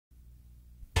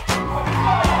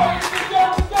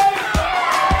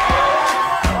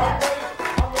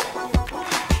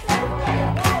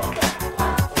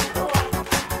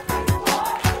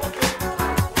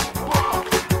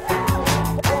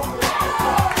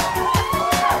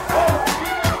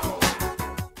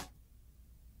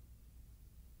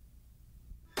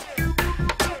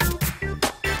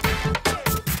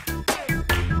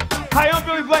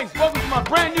blanks. Welcome to my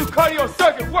brand new cardio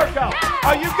circuit workout.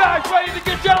 Are you guys ready to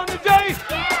get down today?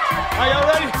 Are y'all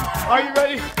ready? Are you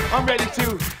ready? I'm ready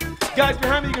too. Guys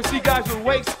behind me, you can see guys with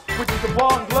weights, which is the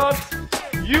ball and gloves.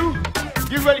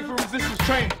 You're ready for resistance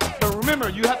training. But remember,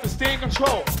 you have to stay in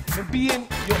control and be in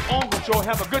your own control.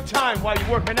 Have a good time while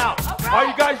you're working out. Are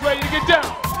you guys ready to get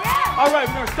down? All right,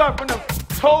 we're gonna start from the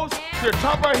toes to the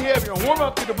top right here. We're gonna warm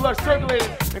up, get the blood circulated,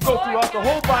 and go throughout the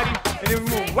whole body, and then we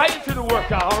move right into the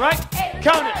workout, all right?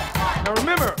 Count it. Now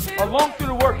remember, along through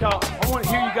the workout, I wanna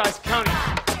hear you guys counting.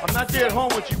 I'm not there at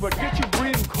home with you, but get your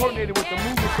breathing coordinated with the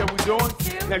movements that we're doing.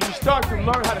 Now if you start to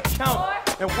learn how to count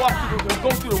and walk through and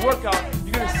go through the workout,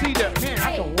 you're gonna see that, man,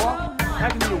 I can walk, I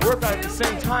can do the workout at the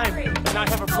same time and not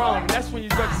have a problem. And that's when you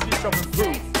start to see yourself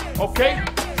improve. Okay?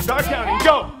 Start counting.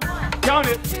 Go. Count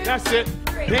it. That's it.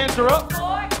 Hands are up.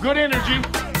 Good energy.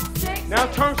 Now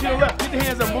turn to the left. Get the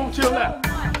hands up. Move to the left.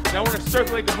 Now we're going to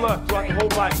circulate the blood throughout the whole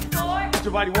body. Get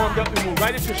your body warmed up and move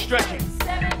right into stretching.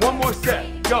 One more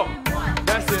set. Go.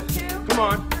 That's it. Come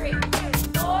on.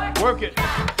 Work it.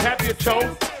 Tap your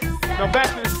toe. Now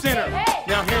back to the center.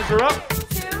 Now hands are up.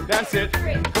 That's it.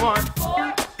 Come on.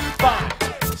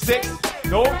 5, 6.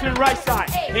 Go over to the right side.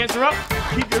 Hands are up.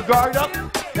 Keep your guard up.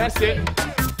 That's it.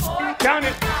 Count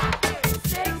it.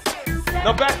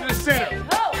 Now back to the center.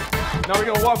 Now we're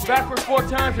going to walk backwards 4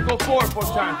 times and go forward 4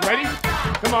 times. Ready?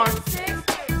 Come on.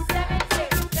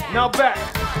 Now back.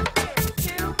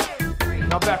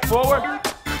 Now back forward.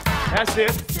 That's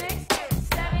it.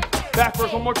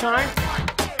 Backwards one more time.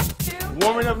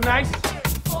 Warming up nice.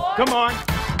 Come on.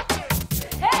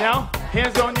 Now,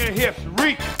 hands on your hips.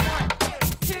 Reach.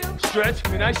 Stretch.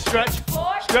 Be nice stretch.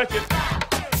 Stretch it.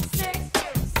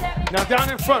 Now down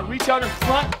in front. Reach out in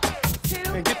front.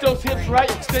 And get those hips right.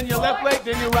 Extend your left leg,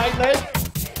 then your right leg.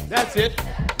 That's it.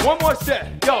 One more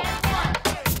set. Go.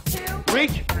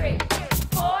 Reach.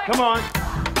 Come on.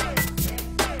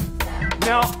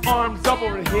 Now arms up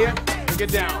over the head and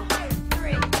get down.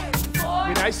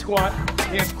 Be nice squat.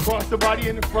 Hands cross the body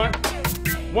in the front.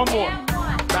 One more.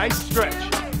 Nice stretch.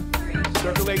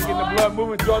 Circulate, getting the blood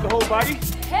moving throughout the whole body.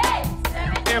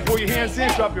 And pull your hands in.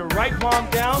 Drop your right palm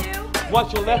down.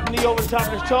 Watch your left knee over the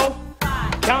top of the toe.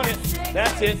 Count it.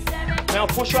 That's it. Now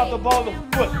push off the ball of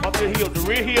the foot, up the heel, the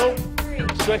rear heel.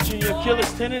 Stretching your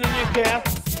Achilles tendon in your calf.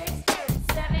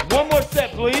 One more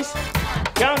set, please.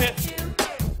 Count it.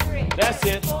 That's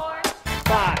it.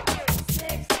 5.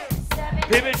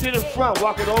 Pivot to the front.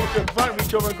 Walk it over to the front.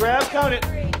 Reach over and grab. Count it.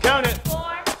 Count it.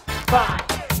 5,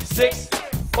 6.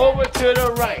 Over to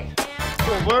the right.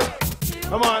 Over.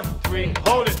 Come on. 3.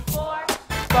 Hold it.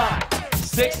 5,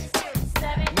 6.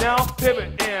 Now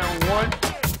pivot. And 1.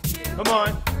 Come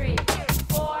on. 3,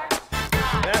 4,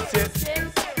 5. That's it. 6,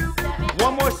 7.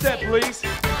 One more set, please.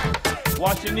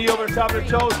 Watch your knee over the top of the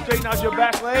toes. Straighten out your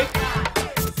back leg.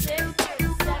 5, 6, 7.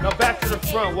 Now back to the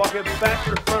front. Walk it back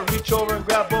to the front. Reach over and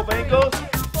grab both ankles.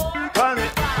 Count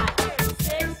it. 5,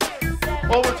 6,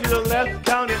 7. Over to the left.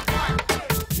 Count it.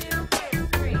 1, 2,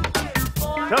 3,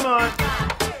 4. Come on.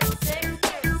 5, 6,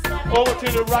 7. Over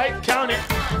to the right. Count it.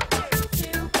 1,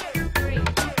 2, 3,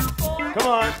 4. Come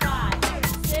on.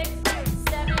 5, 6,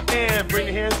 7. And bring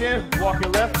the hands in. Walk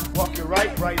your left. Walk your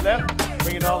right. Right, left.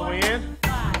 Bring it all the way in.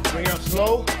 Bring it up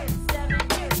slow. 7, 8.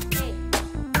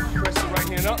 Press the right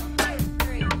hand up.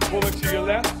 3, Pull it to your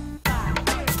left. 5,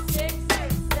 6,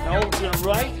 7. Now over to the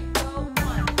right.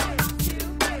 1, 2,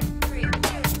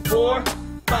 3, 4,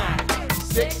 5,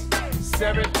 6,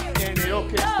 7, and 8.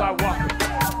 Okay, start walking.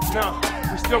 Now,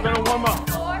 we're still gonna warm up.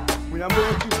 4. We're not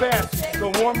moving too fast.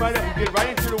 So warm right up and get right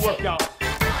into the workout.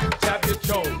 Tap your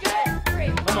toes.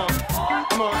 Come on.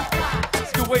 Come on.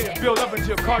 It's a good way to build up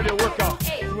into a cardio workout.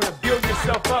 You want to build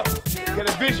yourself up. Get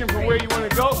a vision for where you want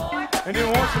to go. And then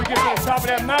once we get to the top of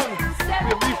that mountain,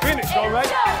 we'll be finished, all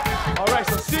right? All right,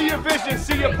 so see your vision,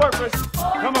 see your purpose.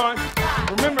 Come on.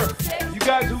 Remember, you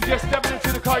guys who just stepped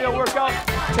into the cardio workout,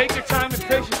 take your time and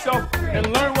pace yourself and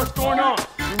learn what's going on.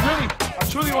 And really, I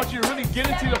truly want you to really get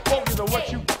into the focus of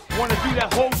what you want to do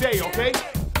that whole day, okay?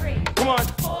 Come on,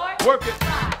 work it.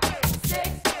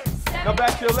 Now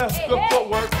back to your left, good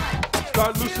footwork.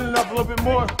 Start loosening up a little bit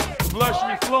more. The blood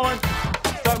should be flowing.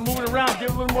 Start moving around, get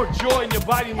a little more joy in your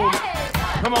body movement.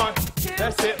 Come on,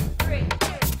 that's it.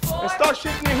 And start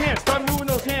shifting your hands. Start moving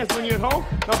those hands when you're at home.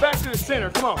 Now back to the center,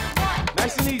 come on.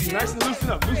 Nice and easy, nice and loosen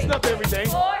up. Loosen up everything.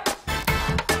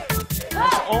 That's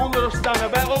your own little style. Now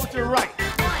back over to the right.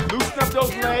 Loosen up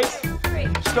those legs.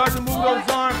 Start to move those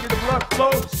arms, get the blood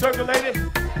flow, circulate it.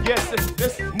 Yes,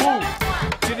 this move.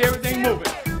 Get everything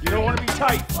moving. You don't want to be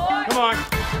tight. Come on.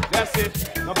 That's it.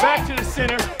 Now back to the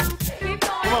center.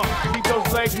 Come on. Keep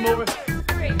those legs moving.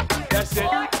 That's it.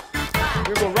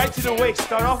 We're gonna go right to the waist.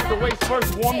 Start off with the waist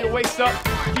first. Warm your waist up.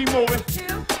 Keep moving.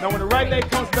 Now when the right leg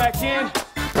comes back in,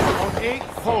 on 8,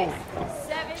 hold.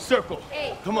 Circle.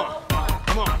 Come on.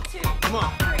 Come on. Come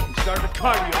on. We start the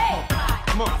cardio.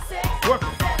 Come on. Work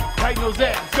it. Tighten those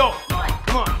abs. Go.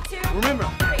 Come on. Remember,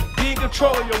 be in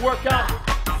control of your workout.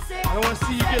 I don't want to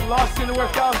see you get lost in the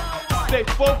workout. Stay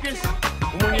focused.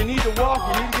 And when you need to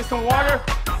walk, you need to get some water,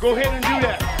 go ahead and do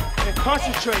that. And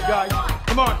concentrate, guys.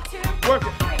 Come on. Work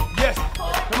it. Yes.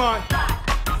 Come on.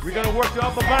 We're going to work the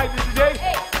upper body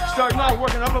today. Starting off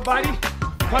working upper body.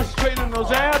 Concentrating on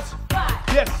those abs.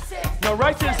 Yes. Now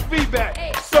right to the speed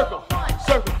back. Circle.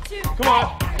 Circle. Come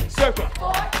on. Circle.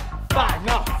 5.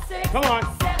 Now. Come on.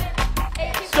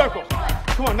 Circle.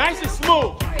 Come on. Nice and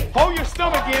smooth. Hold your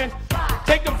stomach in.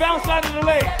 Take the bounce out of the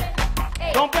leg.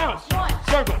 Don't bounce.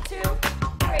 Circle.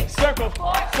 Circle.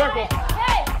 Circle.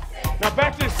 Now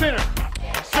back to the center.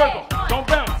 Circle. Don't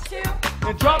bounce.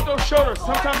 And drop those shoulders.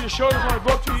 Sometimes your shoulders want to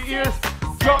go up to your ears.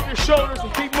 Drop your shoulders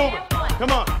and keep moving.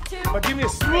 Come on. But give me a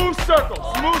smooth circle.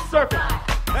 Smooth circle.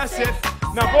 That's it.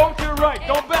 Now go over to the right.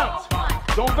 Don't bounce.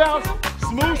 Don't bounce.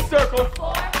 Smooth circle.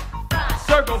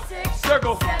 Circle.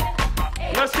 Circle.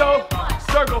 Let's go.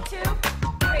 Circle.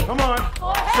 Come on.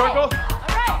 Circle.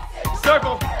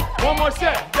 Circle. One more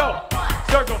set. Go.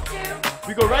 Circle.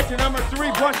 We go right to number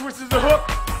 3. Punch, which is the hook.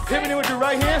 Pivot it with your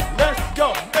right hand. Let's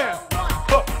go. Bam.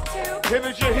 Hook.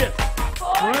 Pivot your hips.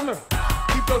 Remember,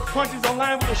 keep those punches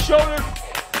aligned with your shoulders.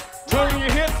 Turning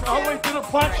your hips all the way through the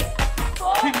punch.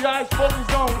 Keep your eyes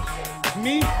focused on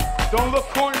me. Don't look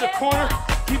corner to corner.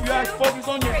 Keep your eyes focused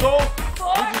on your goal,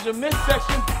 which is your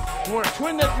midsection. You want to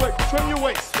trim that weight, trim your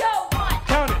waist.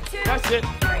 Count it. That's it.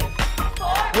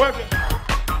 Work it.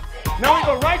 Now we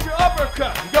go right to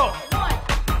uppercut. Go.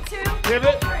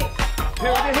 Pivot.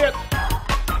 Pivot the hip.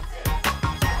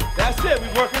 That's it.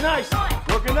 We're working nice.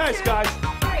 Working nice, guys.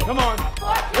 Come on.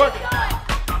 Work it.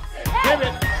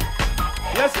 Pivot.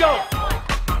 Let's go.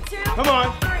 Come on.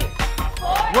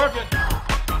 Work it.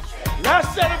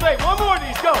 Last set of 8. One more of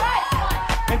these. Go.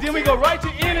 And then we go right to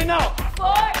in and out.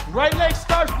 Right leg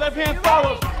starts, left hand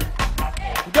follows.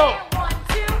 Go.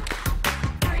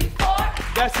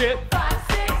 That's it.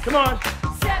 Come on.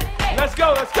 Let's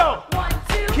go. Let's go.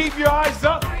 Keep your eyes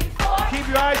up. Keep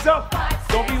your eyes up.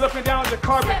 Don't be looking down at the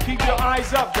carpet. Keep your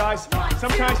eyes up, guys.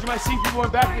 Sometimes you might see people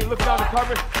in back and they look down the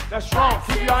carpet. That's wrong.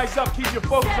 Keep your eyes up. Keep your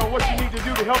focus on what you need to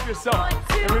do to help yourself.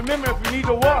 And remember, if you need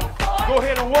to walk, go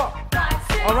ahead and walk.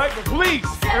 All right, but please,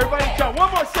 everybody count.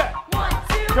 One more set.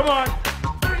 Come on.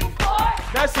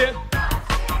 That's it.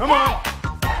 Come on.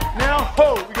 Now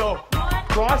hold. We go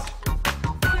cross.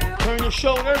 Turn your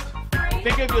shoulders.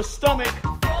 Think of your stomach.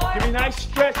 Give me a nice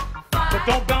stretch, but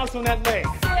don't bounce on that leg.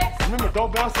 Remember,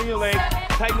 don't bounce on your leg.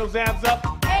 Tighten those abs up.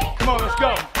 Come on, let's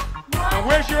go. Now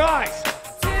where's your eyes?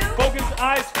 Focus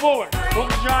eyes forward.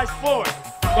 Focus your eyes forward.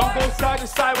 Don't go side to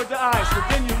side with the eyes. So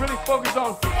then you really focus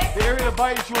on the area of the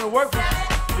body that you want to work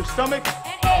with. Your stomach,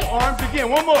 your arms again.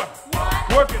 One more.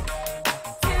 Work it.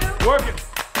 Work it.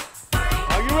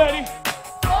 Are you ready?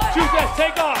 2 sets.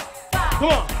 Take off.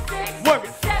 Come on. Work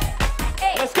it.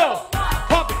 Let's go.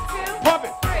 Pump it. Pump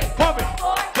it. Pump it.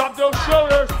 Drop those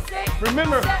shoulders.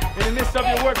 Remember, in the midst of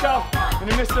your workout,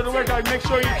 make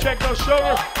sure you check those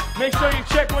shoulders. Make sure you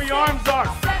check where your arms are.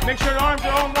 Make sure the arms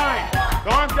are on line.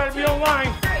 The arms got to be on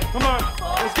line. Come on.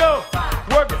 Let's go.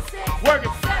 Work it. Work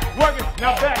it. Work it.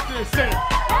 Now back to the center.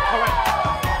 All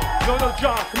right. Go to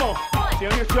jog. Come on. Stay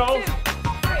on your toes.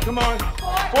 Come on.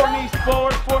 4 knees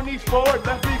forward. 4 knees forward.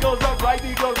 Left knee goes up. Right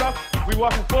knee goes up. We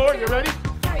walking forward. You ready?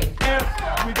 And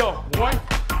we go. 1,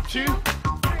 2.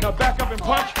 Now back up and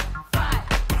punch.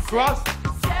 Cross.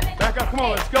 Back up. Come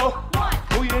on. Let's go.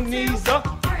 Pull your knees up.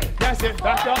 That's it.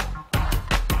 Back up.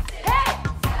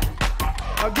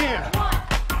 Again.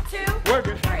 Work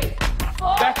it.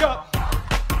 Back up.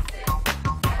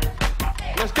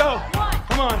 Let's go.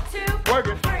 Come on. Work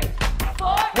it.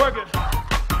 Work it.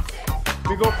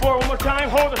 We go forward one more time.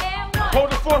 Hold it.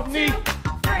 Hold the 4th knee.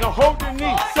 Now hold your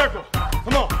knee. Circle.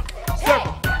 Come on.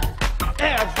 Circle.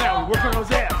 Abs now. We work on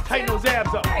those abs. Tighten those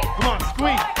abs up. Come on.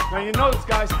 Squeeze. Now you notice,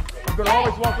 guys, I'm going to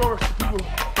always walk over to people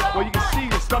where you can see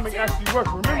the stomach actually work.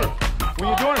 Remember, when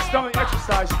you're doing a stomach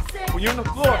exercise, when you're on the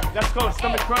floor, that's called a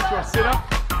stomach crunch or a sit-up.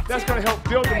 That's going to help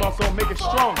build the muscle and make it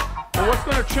strong. But what's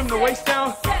going to trim the waist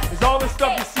down is all this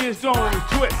stuff you see us doing when we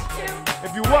twist.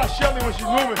 If you watch Shelly when she's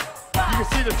moving, you can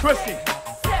see the twisting.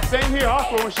 Same here,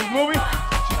 Aqua, when she's moving,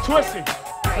 she's twisting.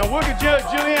 Now look at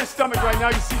Jillian's stomach right now.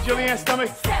 You see Jillian's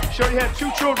stomach? Shorty had 2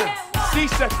 children.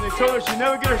 C-section. They told her she'd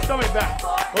never get her stomach back.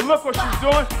 But look what she's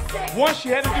doing. One, she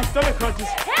had to do stomach crunches,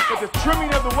 but the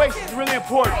trimming of the waist is really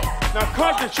important. Now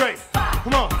concentrate.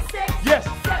 Come on. Yes.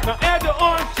 Now add the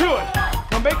arms to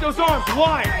it. Now make those arms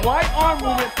wide. Wide arm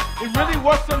movement. It really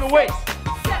works on the waist.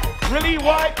 Really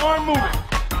wide arm movement.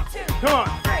 Come on.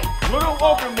 Little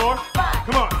open more.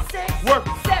 Come on. Work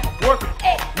it. Work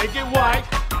it. Make it wide.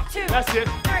 That's it.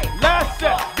 Last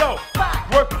set. Go.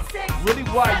 Work it. Really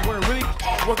wide. You want to really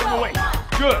work on the waist.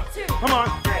 Good. Come on.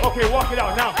 Okay, walk it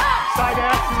out. Now, side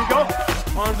abs. Here we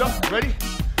go. Arms up. Ready?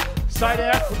 Side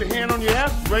abs. Put the hand on your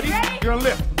abs. Ready? You're going to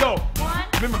lift. Go.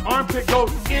 Remember, armpit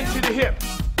goes into the hip.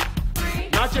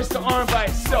 Not just the arm by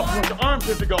itself. You want the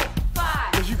armpit to go.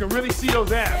 Because you can really see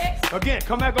those abs. Again,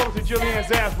 come back over to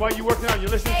Jillian's abs while you're working out. You're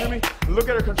listening to me? Look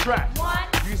at her contract.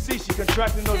 You can see she's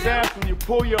contracting those abs when you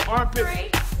pull your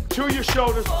armpit to your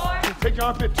shoulders. You take your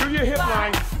armpit to your hip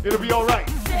line. It'll be all right.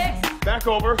 Back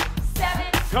over.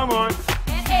 Come on.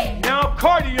 Now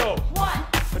cardio.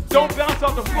 But don't bounce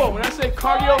off the floor. When I say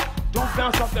cardio, don't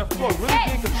bounce off that floor. Really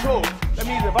get control. That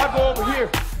means if I go over here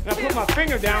and I put my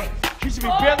finger down, she should be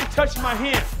barely touching my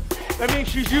hand. That means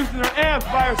she's using her abs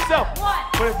by herself.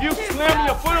 But if you slam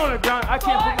your foot on the ground, I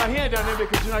can't put my hand down there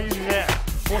because you're not using your abs.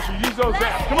 I want you to use those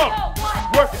abs. Come on.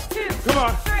 Work it. Come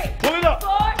on. Pull it up.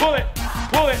 Pull it.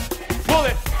 Pull it. Pull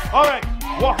it. All right.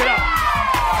 Walk it out.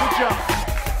 Good job.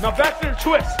 Now back to the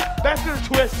twist. Back to the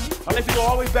twist. I like to go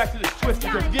all the way back to this twist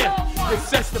because again, it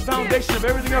sets the foundation of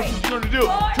everything else you're going to do.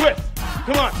 Twist.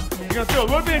 Come on. You're going to feel a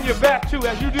little bit in your back too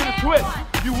as you do the twist.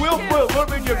 You will feel a little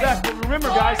bit in your back. But remember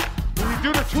guys, when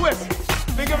you do the twist,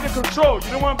 think of the control.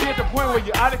 You don't want to be at the point where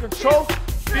you're out of control.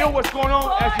 Feel what's going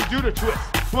on as you do the twist.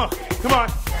 Come on. Come on.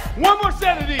 One more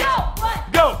set of these.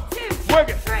 Go. Work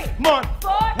it. Come on.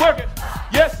 Work it.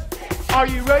 Yes. Are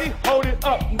you ready? Hold it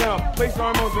up. Now, place the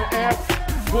arm on the abs.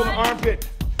 Pull the armpit.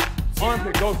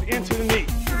 Armpit goes into the knee.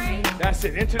 That's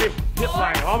it. Into the hip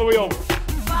line. All the way over.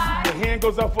 The hand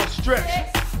goes up for a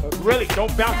stretch. But really,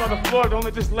 don't bounce on the floor. Don't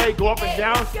let this leg go up and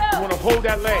down. You want to hold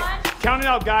that leg. Count it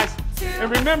out, guys. And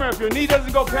remember, if your knee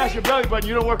doesn't go past your belly button,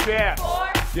 you don't work your abs.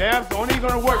 Your abs are only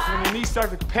going to work when your knee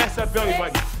starts to pass that belly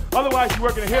button. Otherwise, you're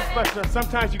working the hip flexor.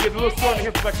 Sometimes you get a little sore in the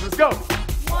hip flexor. Let's go.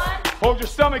 Hold your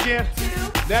stomach in.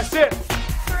 That's it.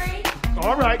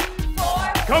 All right.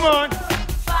 Come on.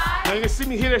 Now you can see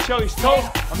me here at Shelly's toes.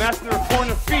 I'm asking her to point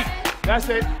her feet. That's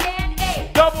it.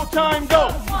 Double time, go.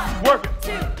 Work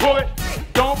it. Pull it.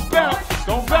 Don't bounce.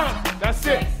 Don't bounce. That's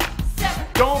it.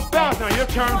 Don't bounce. Now your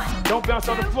turn. Don't bounce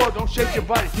on the floor. Don't shake your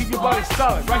body. Keep your body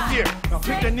solid right here. Now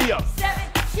pick the knee up.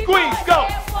 Squeeze. Go.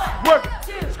 Work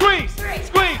it. Squeeze.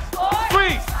 Squeeze.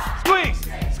 Squeeze. Squeeze.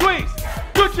 Squeeze.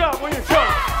 Good job on your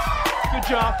toes. Good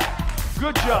job.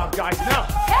 Good job, guys. Now,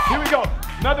 here we go.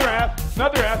 Another ab.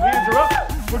 Another ab. Hands are up.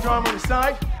 Put your arm on the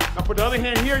side. Now put the other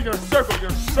hand here. You're going to circle. You're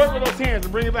going to circle those hands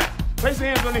and bring it back. Place the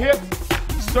hands on the hips.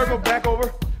 Circle back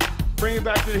over. Bring it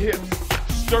back to the hips.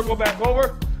 Circle back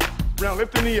over. Now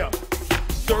lift the knee up.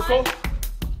 Circle.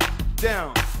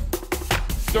 Down.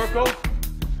 Circle.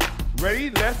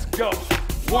 Ready? Let's go.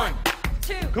 1,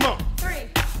 2. Come on. 3,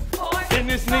 4. Bend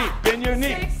this knee. Bend your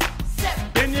knee.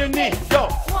 Bend your knee. Go.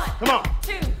 Come on.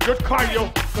 Good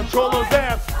cardio. Control those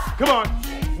abs. Come on.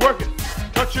 Work it.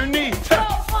 Touch your knee. Touch.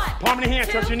 Palm of the hand.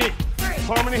 Touch your knee.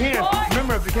 Palm of the hand.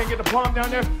 Remember, if you can't get the palm down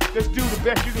there, just do the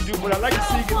best you can do. But I like to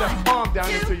see you get that palm down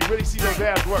there so you really see those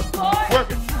abs work.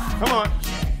 Work it. Come on.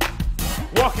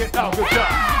 Walk it out. Good job.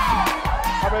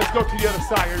 All right, let's go to the other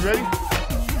side. Are you ready?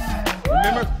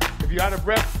 Remember, if you're out of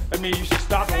breath, that means you should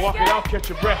stop and walk it out, catch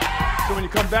your breath. So when you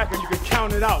come back and you can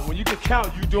count it out. When you can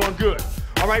count, you're doing good.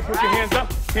 All right, put your hands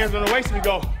up, hands on the waist, and we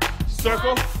go.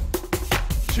 Circle.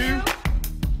 2,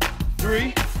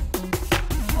 3.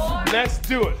 4. Let's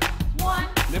do it. 1.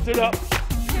 Lift it up. 2.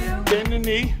 Bend the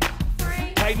knee.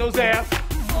 3. Tighten those abs.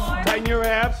 4. Tighten your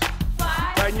abs.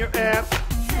 5. Tighten your abs.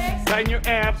 6. Tighten your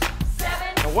abs.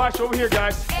 7. Now watch over here,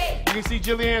 guys. 8. You can see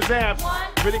Jillian's abs. 1.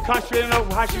 Really concentrating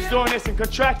on how she's doing this and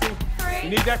contracting. 3. You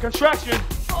need that contraction.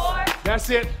 4. That's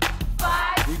it.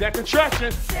 5. Need that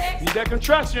contraction. 6. Need that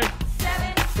contraction.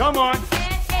 7. Come on.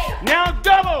 And 8. Now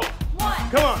double. 1.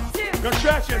 Come on. 2.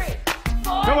 Contraction. 3.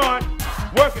 4. Come on.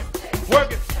 Work it.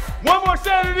 Work it. One more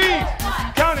set of these.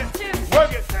 Count it.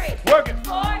 Work it. Work it.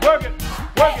 Work it.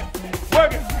 Work it.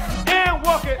 Work it. And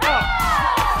walk it out.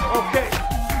 Okay.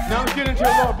 Now let's get into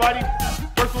your lower body.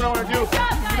 First one I want to do,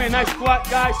 give me a nice squat,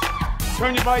 guys.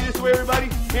 Turn your body this way, everybody.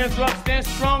 Hands up. Stand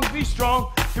strong. Be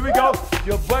strong. Here we go.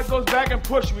 Your butt goes back and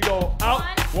push. We go out.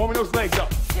 Warming those legs up.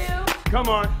 2. Come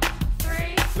on.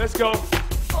 3. Let's go.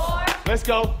 4. Let's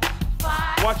go.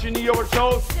 5. Watch your knee over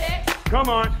toes. 6. Come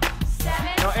on. 7.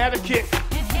 Now add a kick.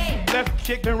 And 8. Left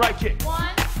kick, then right kick. 1.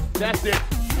 That's it.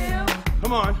 2.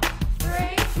 Come on. 3.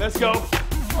 Let's go.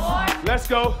 4. Let's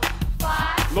go.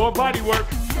 5. Lower body work.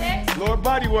 6. Lower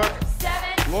body work.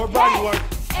 7. Lower body work.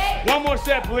 8. One more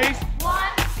set, please. 1,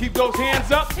 Keep those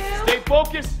hands up. 2, Stay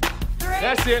focused. 3,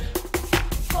 That's it.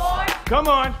 4, Come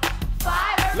on.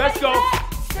 5, Let's go.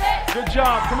 6, Good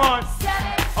job. Come on. 7,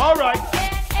 All right.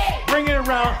 and 8. Bring it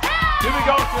around. Here we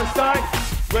go to the side.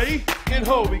 Ready? And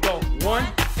hold. We go. 1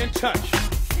 and touch.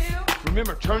 2,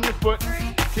 Remember, turn your foot.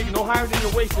 Kick it no higher than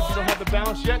your waist if you don't have the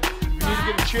balance yet. If you need to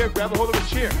get a chair, grab a hold of a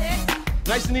chair. 6,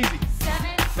 Nice and easy. 7,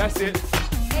 That's it.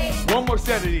 8, One more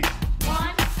set of these. 1,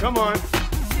 Come on.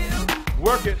 2,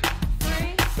 Work it.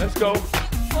 3, Let's go.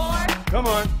 4, Come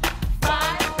on.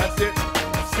 5, That's it.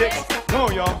 6. Come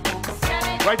on, y'all.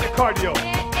 7, Right to cardio.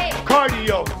 and 8.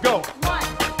 Cardio. Go. 1,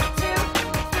 2,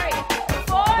 3,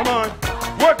 4. Come on.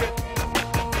 Work it.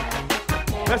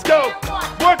 Let's go.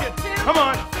 Work it. Come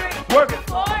on. Work it.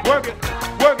 Work it.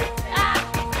 Work it.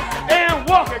 And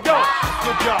walk it. Go.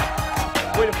 Good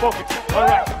job. Way to focus. All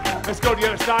right. Let's go to the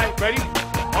other side. Ready?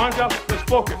 Arms up. Let's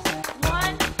focus.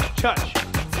 1, Touch.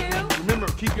 2, Remember,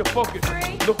 keep your focus.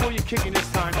 3. Look where you're kicking this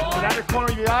time. Get out of the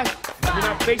corner of your eye. You're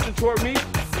not facing toward me.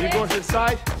 You're going to the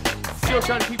side. Still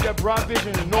trying to keep that broad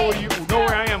vision and know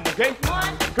where I am, okay?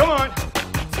 1, Come on.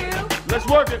 2, Let's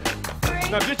work it. 3,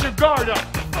 Now get your guard up.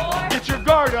 4, Get your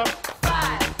guard up.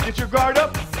 5, Get your guard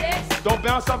up. 6, Don't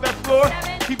bounce off that floor.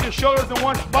 7. Keep your shoulders in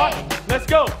one spot. Let's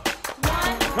go.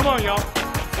 1, Come on, y'all.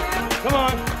 2, Come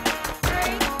on.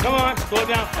 3, Come on. Slow it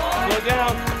down. Slow it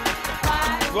down.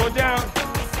 5, Slow it down.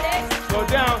 6, Slow it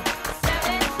down.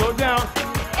 7, Slow it down.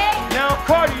 8. Now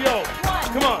cardio.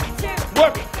 1, Come on. 2,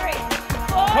 Work it. 3,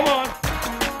 4. Come on.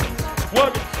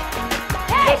 Work it.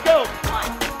 Hey. Let's go.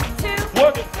 1, 2,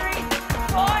 Work it. 3,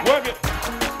 4. Work it.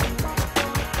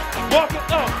 Walk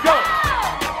it up. Go.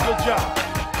 Good job.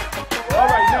 All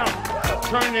right, now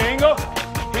turn the angle.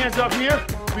 Hands up here.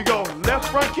 We go left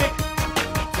front kick,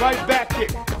 right back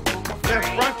kick. Left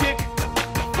front kick,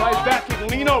 right back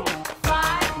kick. Lean over.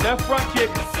 5, Left front kick.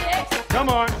 6, Come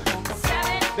on.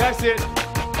 7, That's it.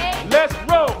 8. Let's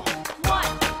roll. 1,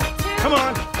 2, Come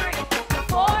on. 3,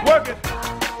 4. Work it.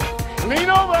 Lean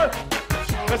over.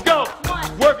 Let's go.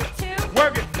 1, Work it. 2,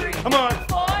 Work it. 3, Come on.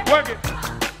 4. Work it.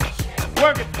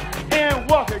 Work it. And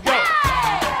walk it. Go.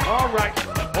 Hey. All right.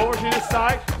 Over to this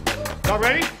side. Y'all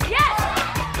ready?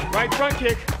 Yes. Right front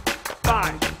kick.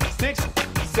 5, 6,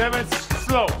 7.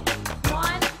 Slow.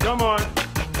 1, Come on.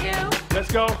 2,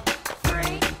 Let's go.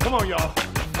 3, Come on, y'all.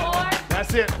 4,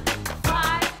 That's it.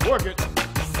 5, Work it.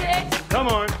 6, Come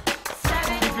on.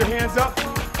 7, Keep your hands up.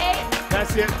 8,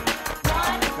 That's it.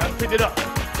 1, Now pick it up.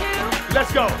 2,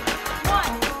 Let's go.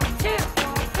 1, 2,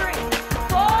 3,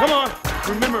 4. Come on.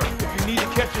 Remember, if you need to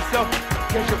catch yourself,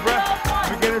 catch your breath,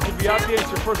 beginners to be out there, it's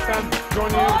your first time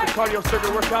joining in with the cardio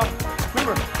circuit workout.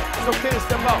 Remember, it's okay to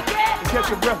step out and catch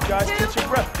your breath, guys. Catch your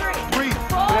breath. Breathe.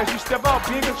 But as you step out,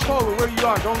 be in control of where you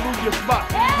are. Don't lose your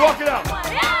spot. Walk it out.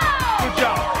 Good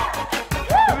job.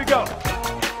 Here we go.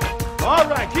 All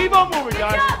right, keep on moving,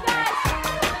 guys.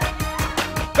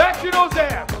 Back to those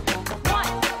abs. 1,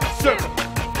 Circle.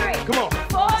 3, Come on.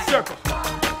 4. Circle.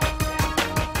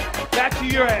 Back to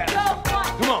your abs. Go 1,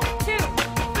 Come on. 2,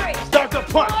 3. Start to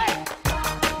punch.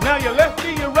 Now your left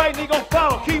knee, your right knee gonna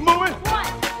follow. Keep moving. 1.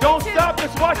 Don't stop.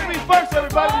 Just watch me first,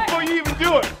 everybody, before you even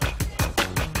do it.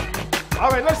 All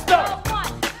right, let's Go start.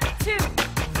 1, 2,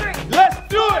 3. Let's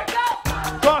do it. Go.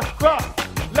 Cross, cross.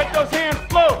 Let those hands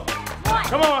flow. 1.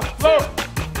 Come on, flow.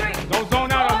 3. Don't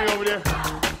zone out on me over there.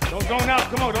 Don't zone out.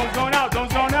 Come on, don't zone out.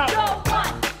 Don't zone out. Go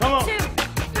 1. Come on. 2,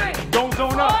 3. Don't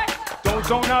zone out. Don't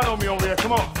zone out on me over there.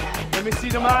 Come on. Let me see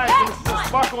them eyes. Let me see some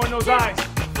sparkle in those eyes.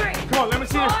 3. Come on, let me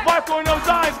see the sparkle in those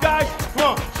eyes, guys. Come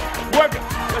on. Work it.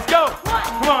 Let's go.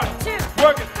 Come on.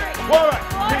 Work it. All right.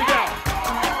 Bring it down.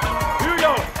 Here we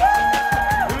go.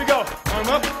 Here we go. Arm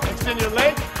up. Extend your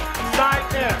leg. Side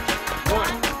air.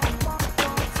 1.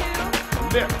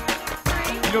 2, Lift.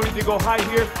 3. You don't need to go high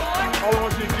here. All I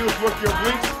want you to do is work your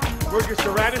obliques, work your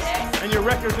serratus, and your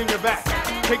rectors in your back.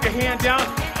 Take your hand down.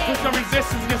 Put some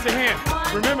resistance against the hand.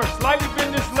 Remember, slightly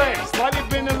bend this leg. Slightly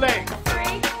bend the leg.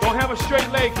 3. Don't have a straight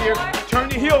leg here. Turn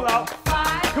your heel out.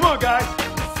 5. Come on, guys.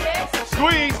 6.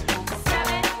 Squeeze.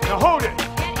 7. Now hold it.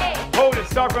 And 8. Hold it.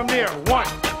 Start from there. 1,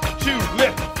 2,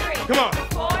 lift. 3. Come on.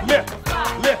 4. Lift.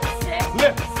 5. Lift. 6.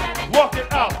 Lift. 7. Walk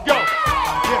it out. Go.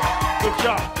 Yeah. Good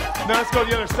job. Now let's go to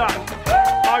the other side.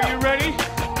 Are you ready?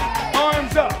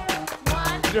 Arms up.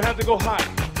 1, You don't have to go high.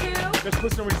 2, Let's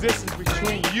put some resistance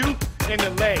between you and the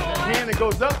leg. The hand that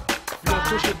goes up, you're going to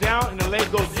push it down, and the leg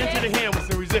goes into the hand with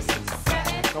some resistance.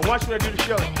 7. Now watch what I do to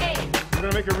show. 8. We're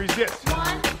going to make it resist.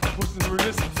 1, Put some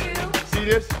resistance. 2, See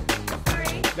this?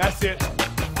 3. That's it.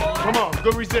 4. Come on,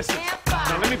 good resistance.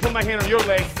 Now let me put my hand on your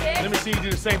leg. Let me see you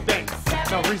do the same thing.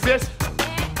 Now resist.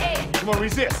 And 8. Come on,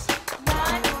 resist.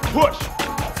 1, Push.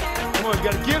 2, on, you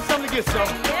gotta give some to get some.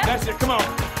 Yep. That's it, come on. 4,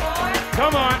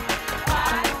 Come on.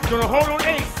 5, You're gonna hold on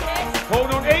 8. 6,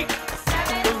 Hold on 8.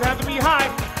 7, Doesn't have to be high.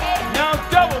 8, Now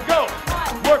double, go.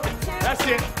 1, Work it. 2, That's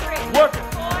it. 3, Work it.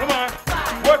 4, Come on.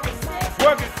 5, Work it. 6,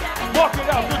 Work it. 7, Walk it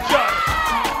out. 8, Good job.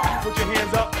 Put your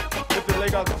hands up. Lift the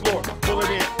leg off the floor. Pull it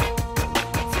in.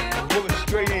 2, Pull it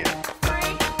straight in.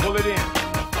 3, Pull it in.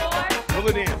 4, Pull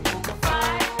it in.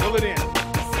 5, Pull it in.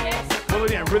 6, Pull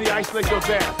it in. Really isolate those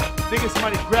abs. Think of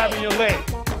somebody grabbing your leg.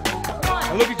 1,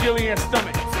 Now look at Jillian's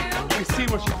stomach. You can see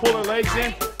when she pull her legs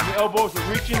in, the elbows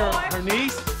are reaching her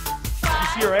knees. You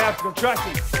see her abs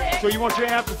contracting. So you want your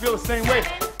abs to feel the same way.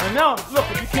 And now, look,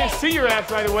 if you can't see your abs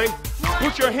right away,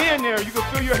 put your hand there. You can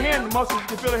feel your hand, the muscles, you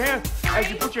can feel the hand. As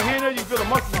you put your hand there, you feel the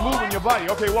muscles move in your body.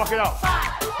 Okay, walk it out.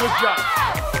 Good job.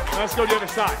 Now let's go to the other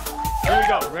side. Here we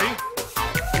go. Ready?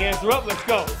 Hands are up. Let's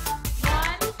go.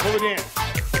 1, Pull it in.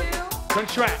 2,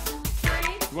 Contract. 3,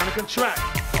 You want to contract.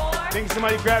 4, Think of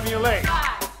somebody grabbing your leg.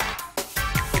 5,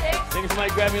 6, Think of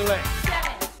somebody grabbing your leg.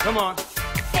 7, Come on.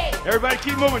 8, Everybody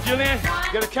keep moving, Jillian.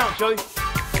 You gotta count, Shelly.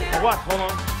 2, Now watch, hold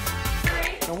on.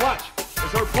 3, Now watch.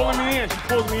 It's her pulling me in. She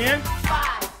pulls me in.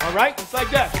 5, All right? Just like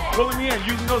that. Pulling me in,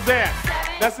 using those abs.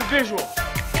 That's the visual.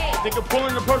 8, Think of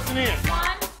pulling the person in. 1,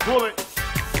 Pull it.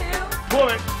 2, Pull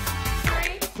it.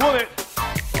 3, Pull it.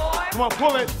 4, Come on,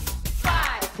 pull it.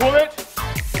 5, Pull it.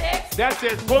 6, That's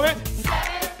it. Pull it.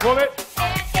 7, Pull it.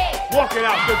 and 8. Walk it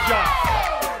out. Good job.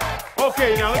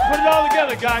 Okay, now let's put it all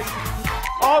together, guys.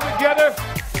 All together.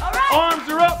 All right. Arms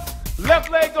are up. Left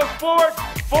leg goes forward.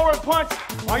 Forward punch.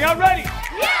 Are y'all ready?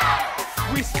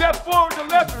 Yeah. We step forward to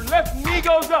left. Your left knee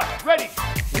goes up. Ready?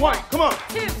 1. Come on.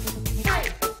 2, 3,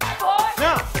 4.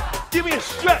 Now, give me a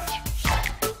stretch.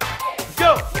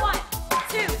 Go. 1,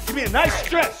 2, Give me a nice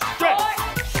stretch. Stretch.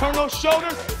 Turn those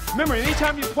shoulders. Remember,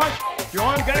 anytime you punch, your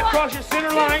arm got to cross your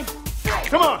center line.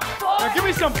 Come on. Now give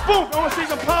me some boom. I want to see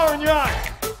some power in your eyes.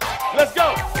 Let's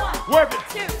go. Work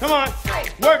it. Come on.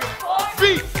 Work it.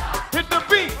 Beat. Hit the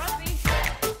beat.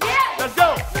 Yeah. Let's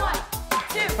go.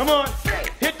 1, 2, Come on. 3,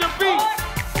 Hit the beat.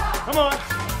 4. Come on.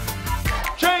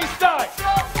 Change side.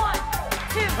 Go 1,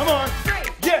 2, Come on. 3,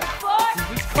 Yes. 4.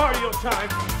 This is cardio time.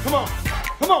 Come on.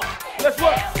 Come on. Let's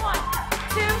work. 1,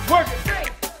 2, Work it. 3,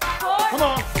 4. Come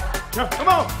on. Now, come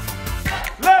on.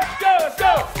 Let's go. Let's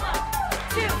go.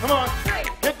 1, 2, Come on. 3,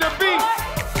 Hit the beat.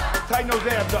 Tighten those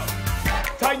abs up.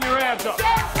 Tighten your abs up.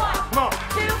 Come on.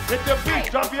 2, Hit the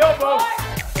beat. Drop your elbow. 4.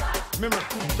 Remember,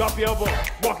 drop your elbow.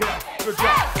 Walk it out. Good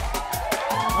job.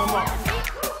 Come on.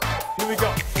 Here we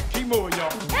go. Keep moving,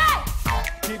 y'all.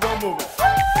 Keep on moving.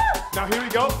 Now here we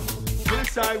go. To the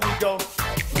side we go.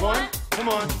 1. Come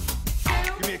on.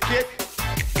 Give me a kick.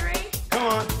 3, Come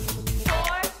on.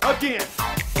 4, Again.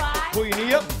 5, Pull your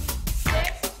knee up.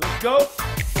 6, Let's go.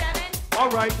 7, All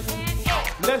right. and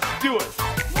 8. Let's do it.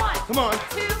 1, Come on.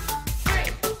 2,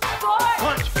 3, 4.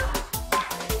 Punch.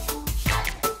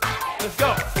 Let's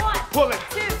go. 1, Pull it.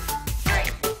 2, 3,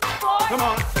 4. Come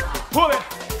on. Pull it.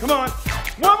 Come on.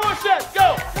 One more set.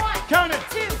 Go. 1, Count it.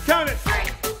 2, Count it. 3,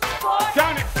 4.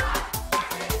 Count it.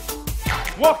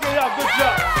 Walk it out. Good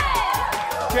job.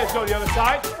 Okay, let's go to the other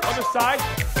side. Other side.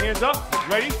 Hands up.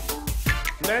 Ready?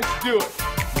 Let's do it.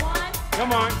 1,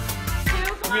 Come on. 2,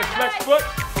 Give me a come flex on, foot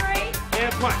 3,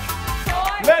 and punch.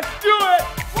 4. Let's do it.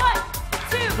 1,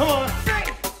 2, Come on. 3,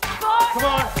 4. Come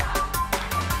on.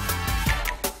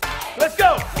 Let's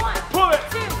go. 1, Pull it.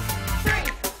 2,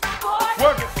 3, 4.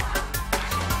 Work it.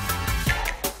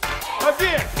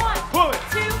 Again. 1, Pull it.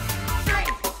 2, 3,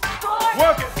 4.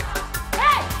 Work it.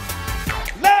 Hey.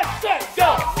 Last set. Go.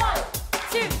 1,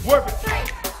 2, Work it. 3,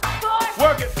 4.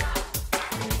 Work it.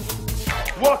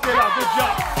 Walk it out. Good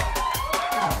job.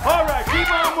 All right. Keep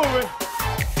on moving.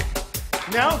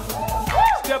 Now,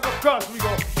 step across. We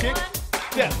go kick,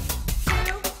 step, 2,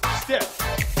 step.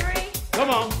 3, Come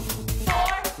on. 4,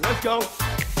 Let's go.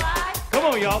 5, Come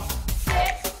on, y'all.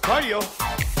 6, Cardio.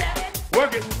 7,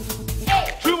 Work it.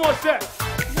 8. 2 more sets.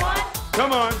 1,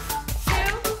 Come on. 2,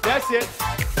 That's it.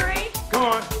 3, Come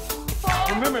on.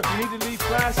 4. Remember, if you need to leave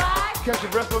class, catch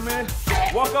your breath for a minute.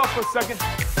 Walk off for a second.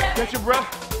 Catch your breath.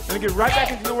 And get right back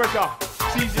into the workout.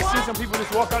 See, you just see some people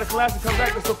just walk out of class and come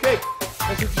back. That's okay.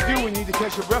 That's what you do when you need to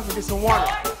catch your breath and get some water.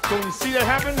 So when you see that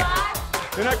happen,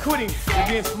 they're not quitting. They're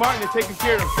being smart and they're taking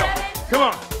care of themselves. Come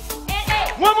on.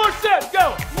 And 8. One more set.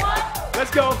 Go. 1,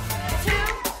 Let's go. 2,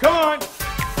 Come on.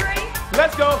 3,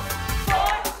 Let's go. 4,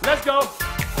 Let's go.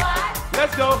 5,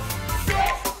 Let's go.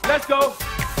 6, Let's go.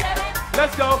 7,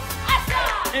 Let's go. let's go.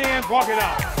 And walk it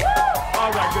out.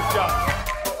 All right. Good job.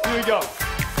 Here we go.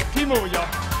 Keep moving, y'all.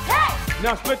 Hey.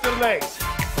 Now split the legs.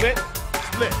 Split,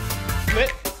 split,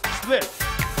 split, split.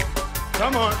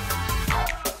 Come on.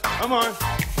 Come on.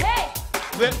 Hey.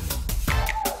 Slip.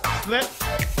 Slip.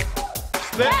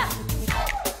 Slip.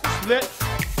 Slip.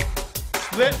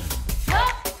 Slip.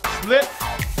 Slip.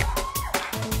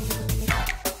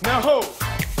 Now hold.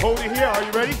 Hold it here. Are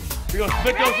you ready? We're going to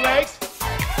split those legs.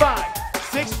 5,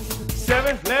 6,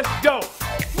 7. Let's go.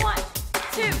 1,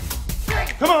 2, 3.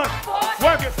 Come on. 4.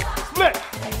 Work it. Split.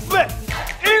 Split.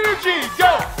 Energy.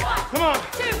 Go. Come on.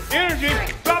 2.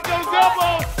 Energy. Drop those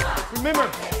elbows. Remember,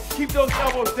 keep those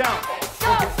elbows down.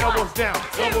 Keep those elbows down.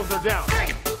 Elbows are down. 3,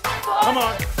 4. Come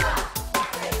on.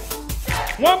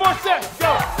 One more set.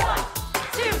 Go. 1,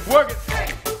 2. Work it.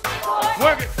 4.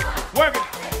 Work it. Work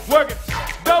it. Work it.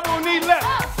 Double knee left.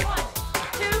 1,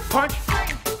 2. Punch. 3,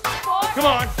 4. Come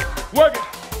on. Work it.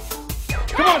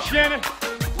 Come on, Shannon.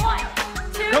 1,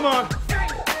 2. Come on. 3,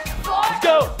 4. Let's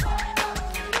go.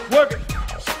 Work it.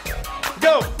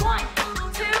 Go. 1,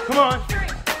 2. Come on. 3,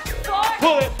 4.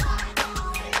 Pull it.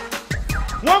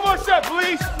 One more set,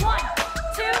 please. 1,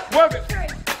 2. Work it. 3,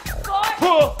 4.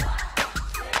 Pull.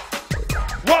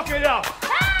 Walk it out.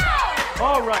 Ah!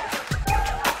 All right.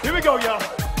 Here we go, y'all.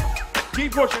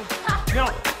 Keep pushing. Now,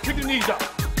 pick the knees up.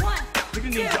 1, Pick the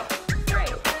knees 2, up.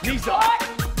 3, Knees 4.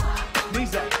 up.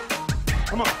 Knees up.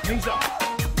 Come on. Knees up.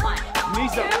 1,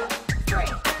 Knees 2, up.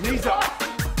 3, Knees up.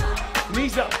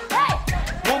 Knees up.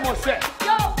 Hey! One more set.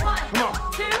 Go! 1, Come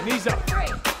on. 2, Knees up. 3,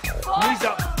 4. Knees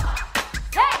up.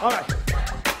 Hey! All right.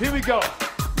 Here we go.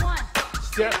 1,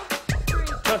 Step. 3,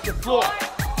 Touch the floor.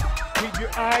 4. Keep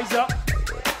your eyes up.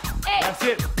 8. That's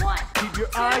it. 1, Keep your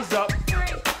 2, eyes up. 3,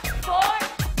 4.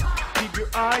 Keep your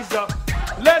eyes up.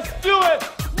 Let's do it.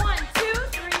 1, 2,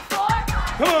 3, 4.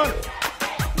 Come on.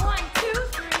 1, 2,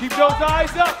 3, Keep 4. those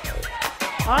eyes up.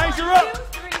 Eyes are up.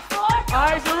 2, 3, 4.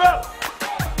 Eyes are up.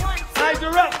 1, 2, Eyes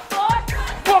are up.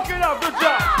 4. Walk it out. Good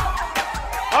job.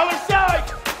 Other side.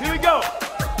 Here we go.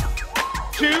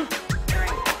 2.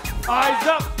 Eyes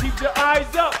up. Keep your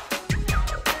eyes up.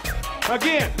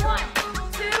 Again. 1,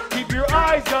 2, Keep your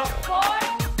eyes up. 4.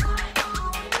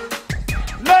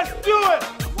 Let's do it.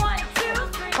 1, 2,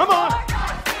 3, Come on. 4.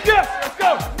 Yes. Let's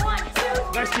go. 1, 2,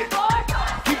 3, Nice kick. 4.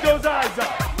 Keep those eyes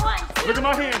up. 1, 2, Look at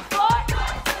my hand. 4.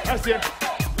 That's it.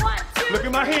 1, 2, Look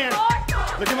at my hand.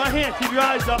 4. Look at my hand. Keep your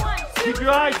eyes up. Keep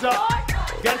your eyes up.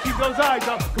 You gotta keep those eyes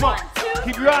up. Come on.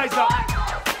 Keep your eyes up.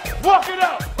 Walk it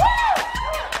out.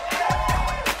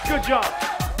 Good job.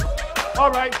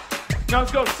 All right. Now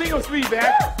let's go single speed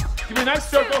back. Give me a nice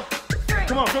circle.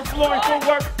 Come on. Good flowing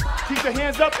footwork. Keep the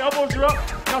hands up. Elbows are up.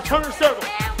 Now turn the circle.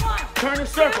 Turn the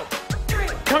circle.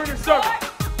 Turn the circle.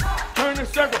 Turn the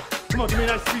circle. Come on. Give me a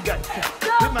nice speed back.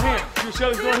 Hit my hand. See what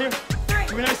Shelly's doing here?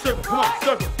 Give me a nice circle. Come on.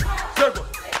 Circle. Circle.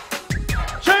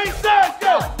 Change sides.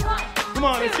 Go. Come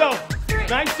on. Let's go.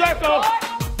 Nice circle.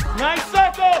 Nice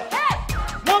circle.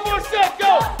 One more set.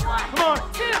 Go. Come on.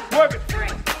 Work it.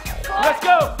 Let's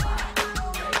go.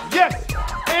 Yes.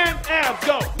 And abs.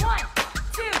 Go. 1,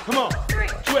 2, Come on. 3,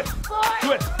 Twist. 4.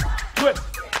 Twist. Twist.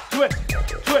 Twist.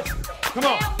 Twist. Come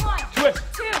on. Twist.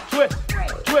 Twist.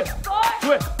 Twist.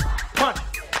 Twist. Punch.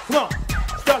 Come on.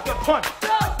 Start the punch.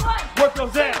 Work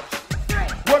those abs.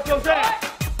 Work those abs.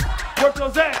 Work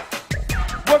those abs.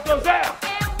 Work those abs.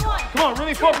 Come on.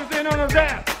 Really focus in on those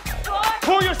abs.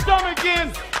 Pull your stomach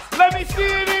in. Let me see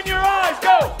it in your eyes.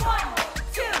 Go.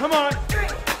 Come on.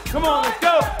 Come on. Let's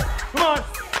go. Come on.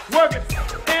 Work it.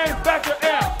 And back to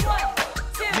abs.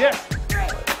 Yes.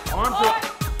 Arms are up.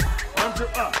 Arms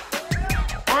are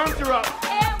up. Arms are up.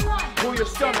 Pull your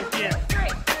stomach in.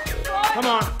 Come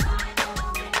on.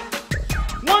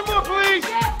 One more, please.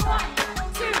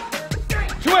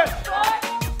 Twist.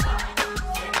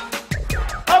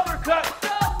 Uppercut.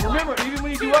 Remember, even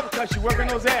when you do uppercuts, you're working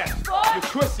those abs. You're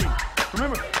twisting.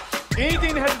 Remember,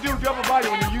 anything that has to do with your upper body,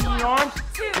 when you're using your arms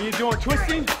and you're doing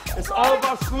twisting, it's all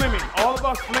about slimming. All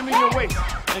about slimming your waist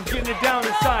and getting it down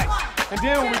in size. And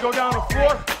then when we go down the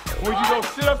floor, when we do those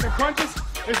sit-ups and crunches,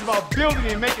 it's about building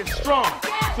and making it strong.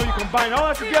 So you combine all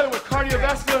that together with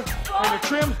cardiovascular and the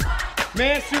trim.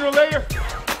 Man, sooner or later,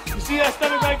 you see that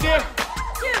stomach right there?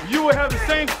 You will have the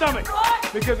same stomach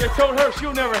because they told her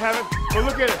she'll never have it. But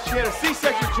look at her. She had a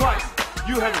C-section twice.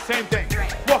 You have the same thing.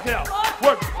 Walk it out.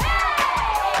 Work it.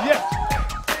 Yes.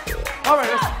 All right.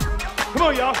 Come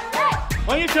on, y'all.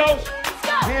 On your toes.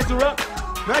 Hands are up.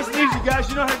 Nice and easy, guys.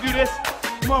 You know how to do this.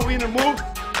 Come on, we in the move.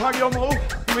 Cardio move.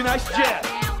 Give me a nice jab.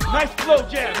 Nice flow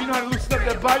jab. You know how to loosen up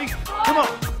that body. Come on.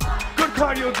 Good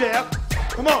cardio jab.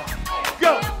 Come on.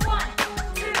 Go.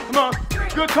 Come on.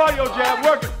 Good cardio jab.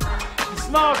 Work it.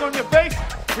 Smiles on your face.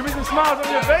 Give me some smiles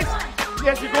on your face.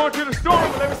 Yes, you're going to the store.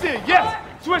 Let me see it. Yes.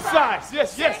 Switch sides.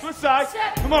 Yes, yes. Switch sides.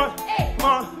 Come on. Come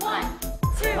on.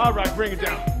 All right. Bring it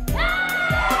down.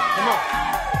 Come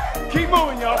on. Keep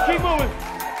moving, y'all. Keep moving.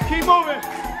 Keep moving.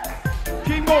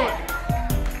 Keep moving.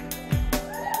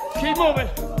 Keep moving.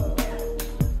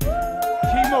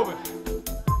 Keep moving.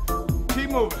 Keep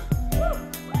moving.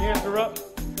 Hands are up.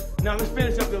 Now let's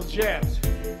finish up those jabs.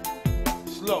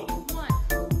 Slow.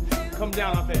 Come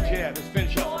down off that jab. Let's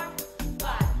finish up.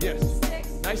 Yes.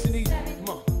 Nice and easy. Come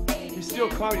on. You're still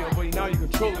cardio, but now you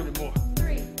control it more.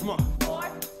 Come on. 4,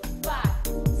 5,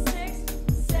 6,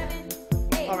 7,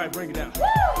 8. All right, bring it down.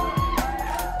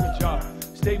 Good job.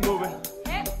 Stay moving.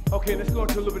 Okay, let's go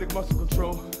into a little bit of muscle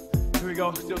control. Here we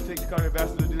go. Still take the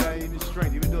cardiovascular to do that. You need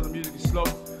strength. Even though the music is slow,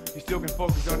 you still can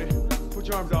focus on it. Put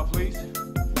your arms out, please.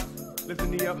 Lift the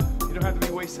knee up. You don't have to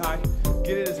be waist high.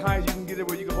 Get it as high as you can get it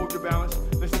where you can hold your balance.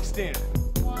 Let's extend.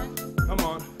 1, Come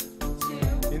on.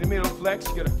 2, In the middle, flex.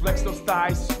 You gotta flex those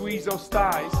thighs, squeeze those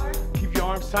thighs. Keep your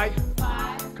arms tight.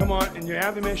 5, Come on, and your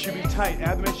abdomen should be tight.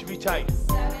 Abdomen should be tight.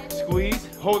 7, Squeeze.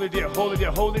 Hold it there. Hold it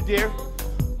there. Hold it there.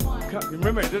 1,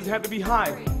 Remember, it doesn't have to be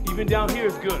high. Even down here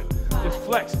is good. Just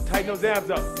flex. Tighten those abs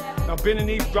up. Now bend the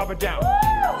knees, drop it down.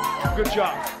 Good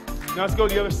job. Now let's go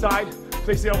to the other side.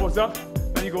 Place the elbows up.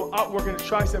 Now you go out working the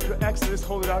tricep. Exodus,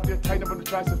 hold it out there. Tighten up on the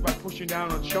triceps by pushing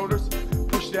down on the shoulders.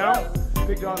 Push down.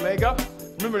 Pick your leg up.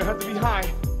 Remember, it doesn't have to be high.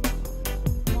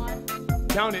 1,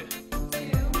 Count it.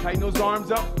 2, Tighten those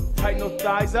arms up. Tighten those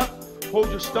thighs up. Hold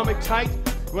your stomach tight.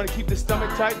 You want to keep the stomach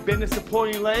tight. Bend the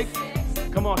supporting leg. 6,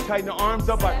 Come on, tighten the arms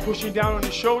up by pushing down on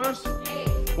the shoulders.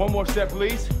 8, One more step,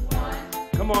 please. 1,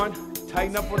 Come on,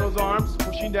 tighten up on those arms,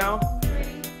 pushing down. 3,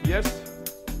 Yes,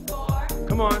 4,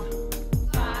 come on,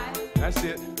 5, that's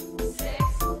it. 6,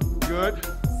 Good.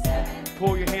 7,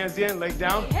 Pull your hands in, leg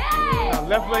down. hey! Now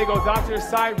left leg goes out to the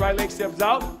side, right leg steps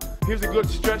out. Here's a good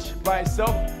stretch by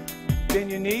itself.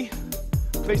 Bend your knee,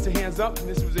 place the hands up in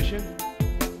this position.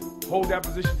 Hold that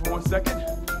position for 1 second.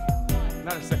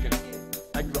 Not a second.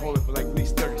 I can hold it for like at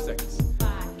least 30 seconds.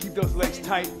 Keep those legs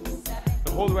tight. And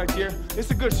hold it right there.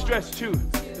 It's a good stretch too.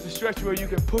 It's a stretch where you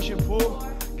can push and pull,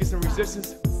 get some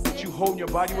resistance, but you holding your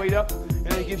body weight up, and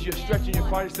then it gives you a stretch in your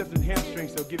quadriceps and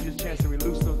hamstrings, so it gives you a chance to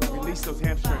release those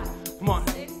hamstrings. Come on,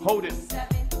 hold it. 7,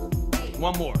 8,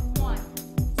 One more. 1,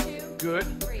 2,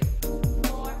 Good. 3,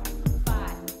 4,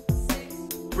 5, 6,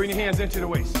 Bring the hands into the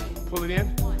waist. Pull it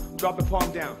in. Drop the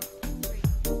palm down.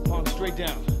 Palm straight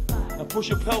down. Now push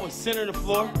your pelvis center of the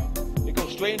floor. And go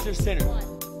straight into the center. 1,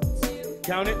 2,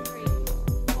 Count it. 3,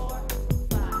 4,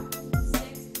 5,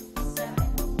 6, 7,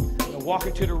 8, Now walk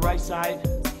it to the right side.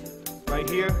 Right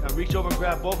here. Now reach over and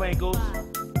grab both ankles.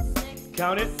 5, 6,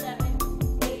 Count it. 7,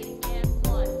 8, and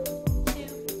 1, 2,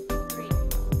 3,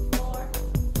 4,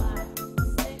 5,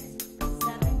 6,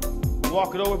 7,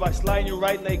 Walk it over by sliding your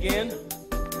right leg in.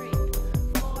 3,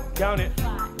 4, Count it.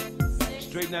 5, 6,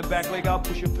 Straighten that back leg out.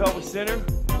 Push your pelvis center.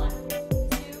 1, 2,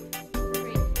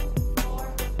 3,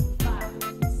 4, 5,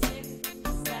 6,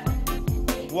 7, and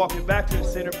 8. Walk it back to the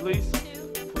center, please.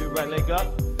 2, Pull your right leg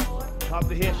up. 4, Top of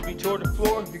the head should be toward the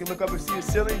floor. If you can look up and see the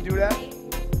ceiling, do that.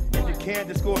 If you can,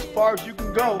 just go as far as you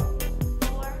can go.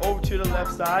 4, Over to the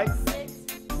left side. 6,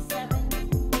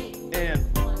 7, 8,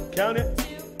 And 1, count it.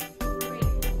 2, 3,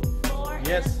 4,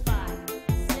 Yes. 5,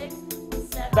 6,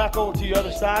 7, Back over to the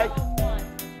other side. 1,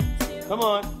 2, Come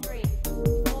on. 3,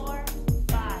 4,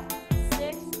 5,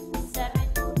 6, 7,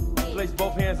 8. Place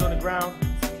both hands on the ground.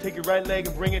 Take your right leg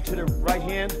and bring it to the right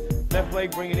hand. Left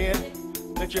leg, bring it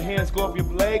in. Let your hands go up your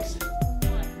legs.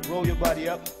 Roll your body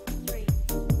up. 3,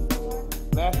 4,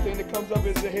 Last thing that comes up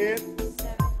is the head.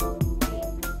 7,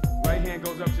 8, Right hand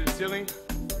goes up to the ceiling.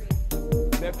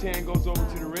 3, Left hand goes over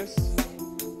to the wrist.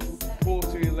 Pull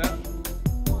to your left.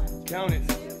 1, Count it.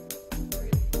 2, 3,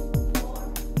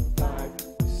 4, 5,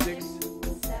 6.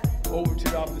 7, Over to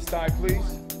the opposite side,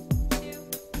 please. 2,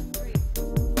 3,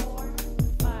 4,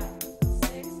 5,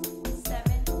 6,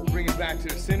 7, Bring it back to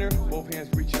the center. Both hands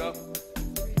reach up.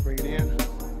 Bring it in.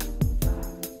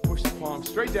 Push the palm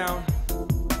straight down.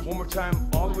 One more time,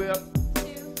 all the way up. 2,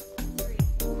 3,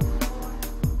 4,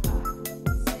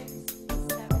 5, 6,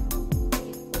 7,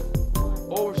 8,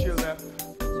 1, Over to your left.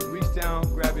 Reach down,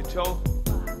 grab your toe.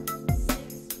 5,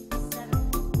 6,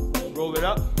 7, 8, Roll it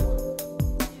up.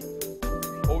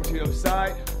 Over to the other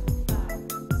side. 5,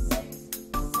 6,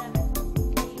 7,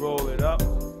 8. Roll it up.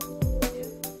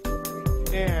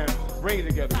 And bring it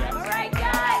together, All guys. right,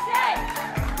 guys. Hey.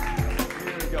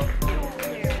 Here we go.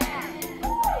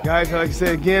 Guys, like I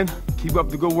said again, keep up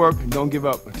the good work and don't give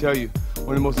up. I tell you, one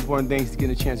of the most important things is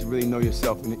getting a chance to really know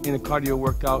yourself. In a cardio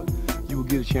workout, you will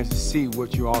get a chance to see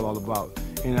what you're all about.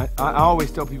 And I always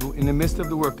tell people, in the midst of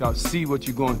the workout, see what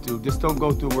you're going through. Just don't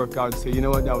go through a workout and say, you know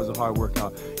what, that was a hard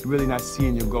workout. You're really not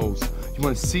seeing your goals. You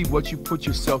want to see what you put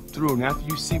yourself through. And after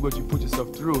you see what you put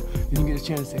yourself through, then you get a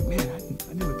chance to say, man,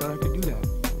 I never thought I could do that.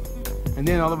 And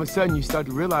then all of a sudden you start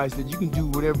to realize that you can do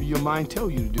whatever your mind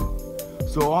tells you to do.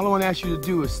 So all I want to ask you to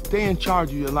do is stay in charge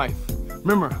of your life.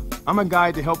 Remember, I'm a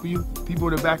guide to help you. People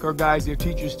in the back are guides, they're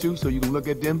teachers too, so you can look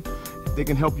at them. They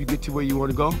can help you get to where you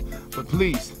want to go. But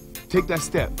please, take that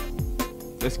step.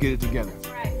 Let's get it together.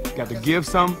 Got to give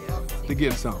some to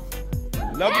give some.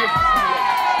 Love you.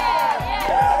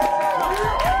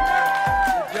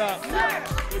 Good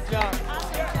job. Good job.